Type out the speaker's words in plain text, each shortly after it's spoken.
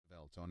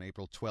On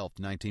April 12,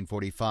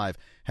 1945,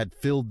 had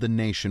filled the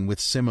nation with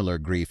similar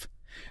grief,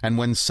 and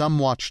when some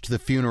watched the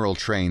funeral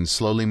train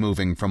slowly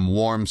moving from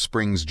Warm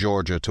Springs,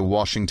 Georgia to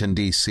Washington,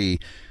 D.C.,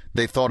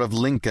 they thought of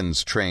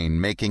Lincoln's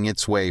train making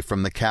its way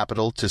from the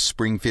capital to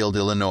Springfield,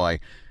 Illinois,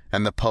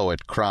 and the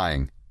poet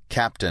crying,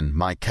 "Captain,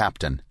 my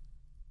captain."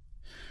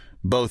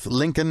 Both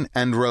Lincoln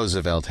and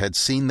Roosevelt had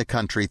seen the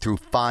country through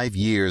 5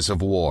 years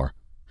of war.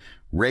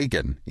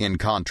 Reagan, in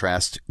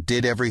contrast,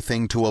 did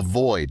everything to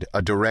avoid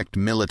a direct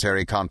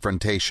military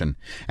confrontation,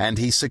 and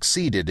he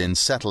succeeded in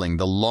settling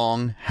the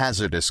long,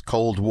 hazardous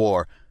Cold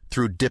War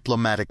through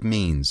diplomatic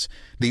means,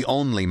 the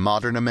only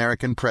modern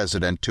American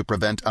president to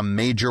prevent a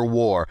major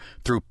war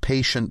through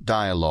patient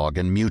dialogue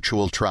and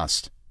mutual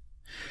trust.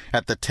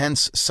 At the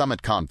tense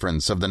summit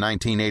conference of the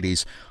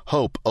 1980s,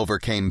 hope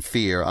overcame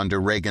fear under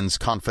Reagan's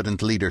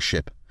confident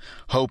leadership.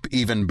 Hope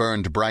even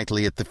burned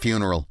brightly at the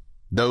funeral.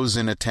 Those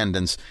in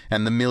attendance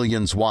and the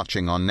millions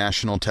watching on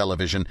national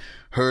television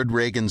heard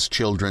Reagan's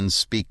children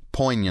speak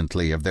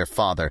poignantly of their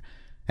father,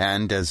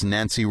 and as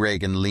Nancy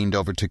Reagan leaned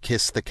over to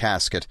kiss the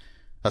casket,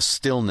 a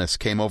stillness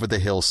came over the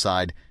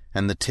hillside,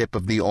 and the tip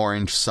of the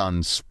orange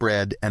sun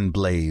spread and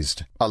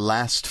blazed. A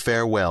last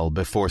farewell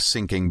before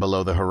sinking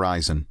below the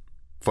horizon.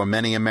 For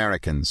many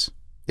Americans,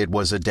 it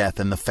was a death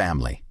in the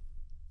family.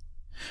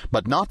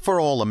 But not for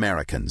all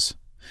Americans.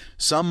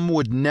 Some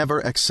would never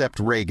accept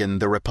Reagan,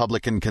 the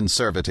Republican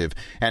conservative,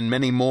 and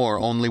many more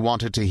only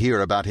wanted to hear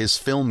about his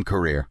film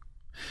career.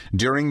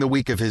 During the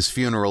week of his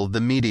funeral, the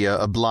media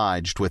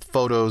obliged with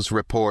photos,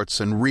 reports,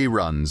 and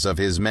reruns of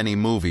his many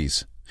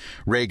movies.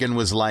 Reagan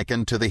was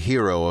likened to the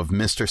hero of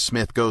Mr.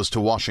 Smith Goes to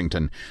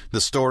Washington,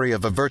 the story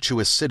of a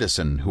virtuous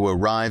citizen who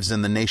arrives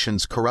in the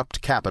nation's corrupt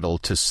capital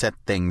to set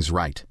things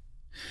right.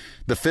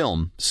 The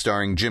film,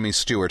 starring Jimmy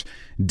Stewart,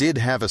 did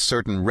have a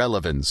certain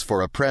relevance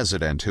for a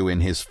president who, in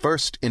his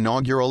first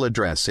inaugural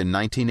address in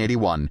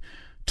 1981,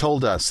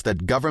 told us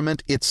that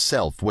government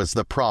itself was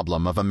the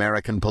problem of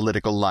American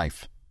political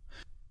life.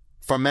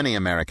 For many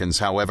Americans,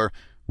 however,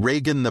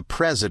 Reagan the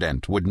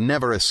president would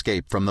never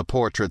escape from the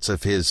portraits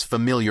of his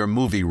familiar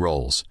movie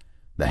roles.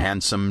 The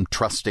handsome,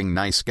 trusting,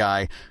 nice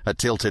guy, a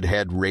tilted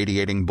head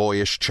radiating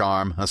boyish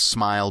charm, a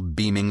smile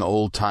beaming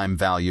old-time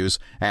values,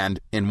 and,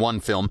 in one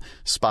film,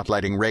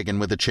 spotlighting Reagan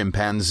with a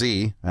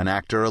chimpanzee, an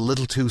actor a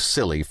little too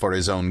silly for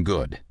his own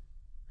good.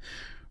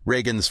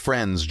 Reagan's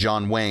friends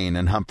John Wayne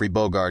and Humphrey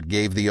Bogart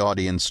gave the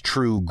audience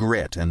true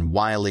grit and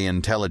wily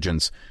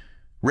intelligence.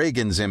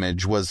 Reagan's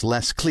image was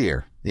less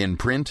clear, in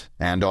print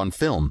and on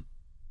film.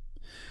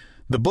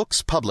 The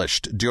books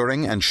published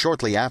during and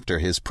shortly after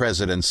his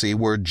presidency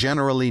were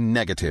generally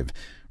negative,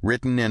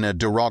 written in a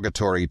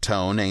derogatory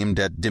tone aimed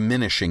at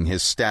diminishing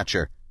his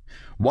stature.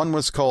 One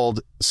was called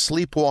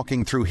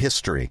Sleepwalking Through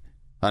History,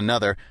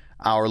 another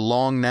Our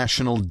Long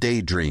National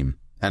Daydream,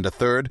 and a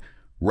third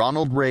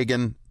Ronald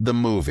Reagan, the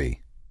Movie.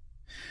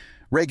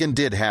 Reagan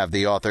did have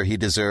the author he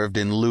deserved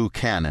in Lou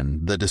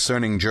Cannon, the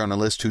discerning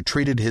journalist who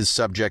treated his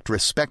subject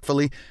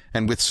respectfully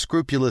and with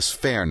scrupulous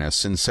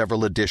fairness in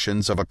several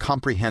editions of a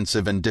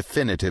comprehensive and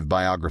definitive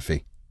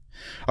biography.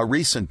 A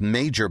recent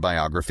major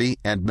biography,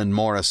 Edmund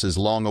Morris's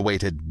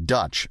long-awaited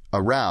Dutch,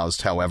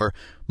 aroused, however,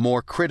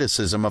 more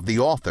criticism of the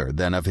author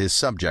than of his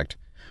subject.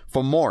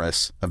 For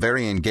Morris, a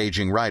very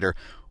engaging writer,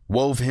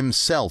 wove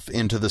himself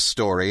into the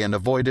story and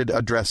avoided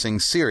addressing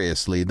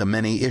seriously the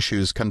many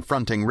issues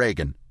confronting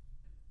Reagan.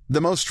 The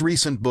most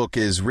recent book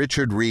is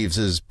Richard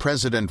Reeves's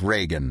President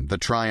Reagan, The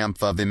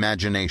Triumph of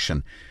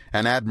Imagination,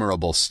 an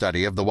admirable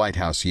study of the White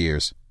House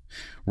years.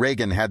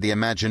 Reagan had the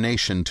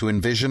imagination to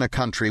envision a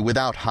country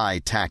without high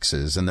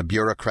taxes and the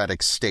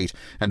bureaucratic state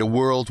and a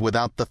world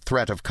without the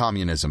threat of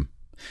communism.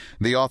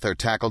 The author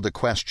tackled a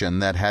question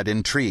that had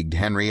intrigued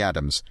Henry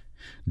Adams.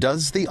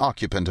 Does the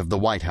occupant of the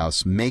White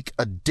House make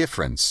a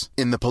difference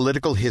in the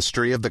political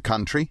history of the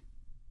country?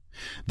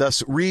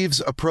 Thus,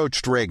 Reeves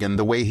approached Reagan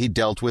the way he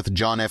dealt with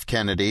John F.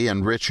 Kennedy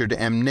and Richard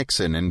M.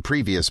 Nixon in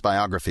previous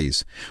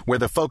biographies, where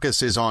the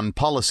focus is on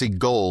policy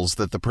goals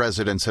that the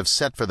presidents have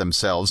set for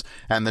themselves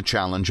and the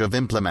challenge of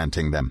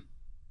implementing them.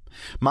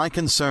 My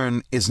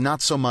concern is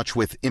not so much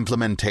with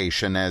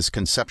implementation as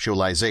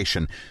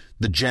conceptualization,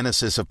 the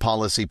genesis of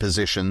policy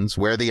positions,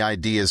 where the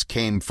ideas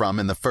came from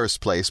in the first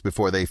place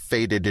before they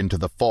faded into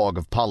the fog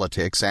of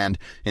politics and,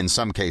 in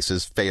some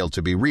cases, failed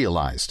to be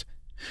realized.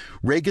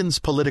 Reagan's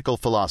political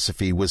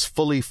philosophy was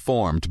fully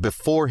formed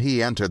before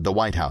he entered the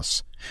White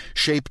House,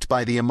 shaped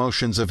by the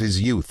emotions of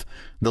his youth,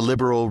 the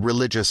liberal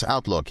religious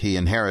outlook he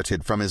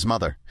inherited from his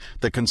mother,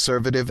 the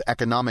conservative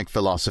economic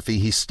philosophy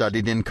he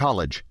studied in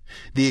college,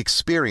 the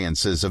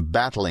experiences of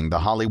battling the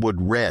Hollywood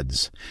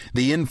Reds,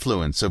 the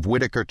influence of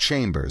Whittaker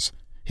Chambers,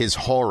 his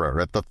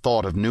horror at the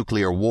thought of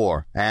nuclear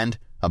war, and,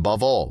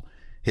 above all,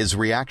 his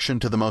reaction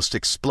to the most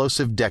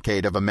explosive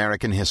decade of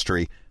American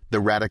history, the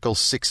radical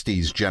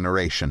 60s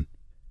generation.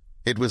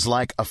 It was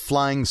like a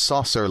flying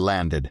saucer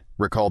landed,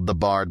 recalled the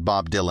bard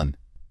Bob Dylan.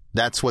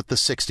 That's what the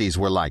 60s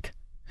were like.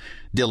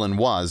 Dylan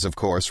was, of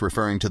course,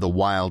 referring to the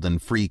wild and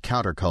free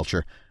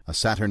counterculture, a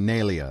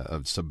saturnalia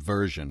of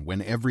subversion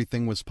when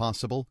everything was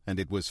possible and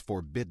it was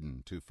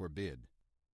forbidden to forbid.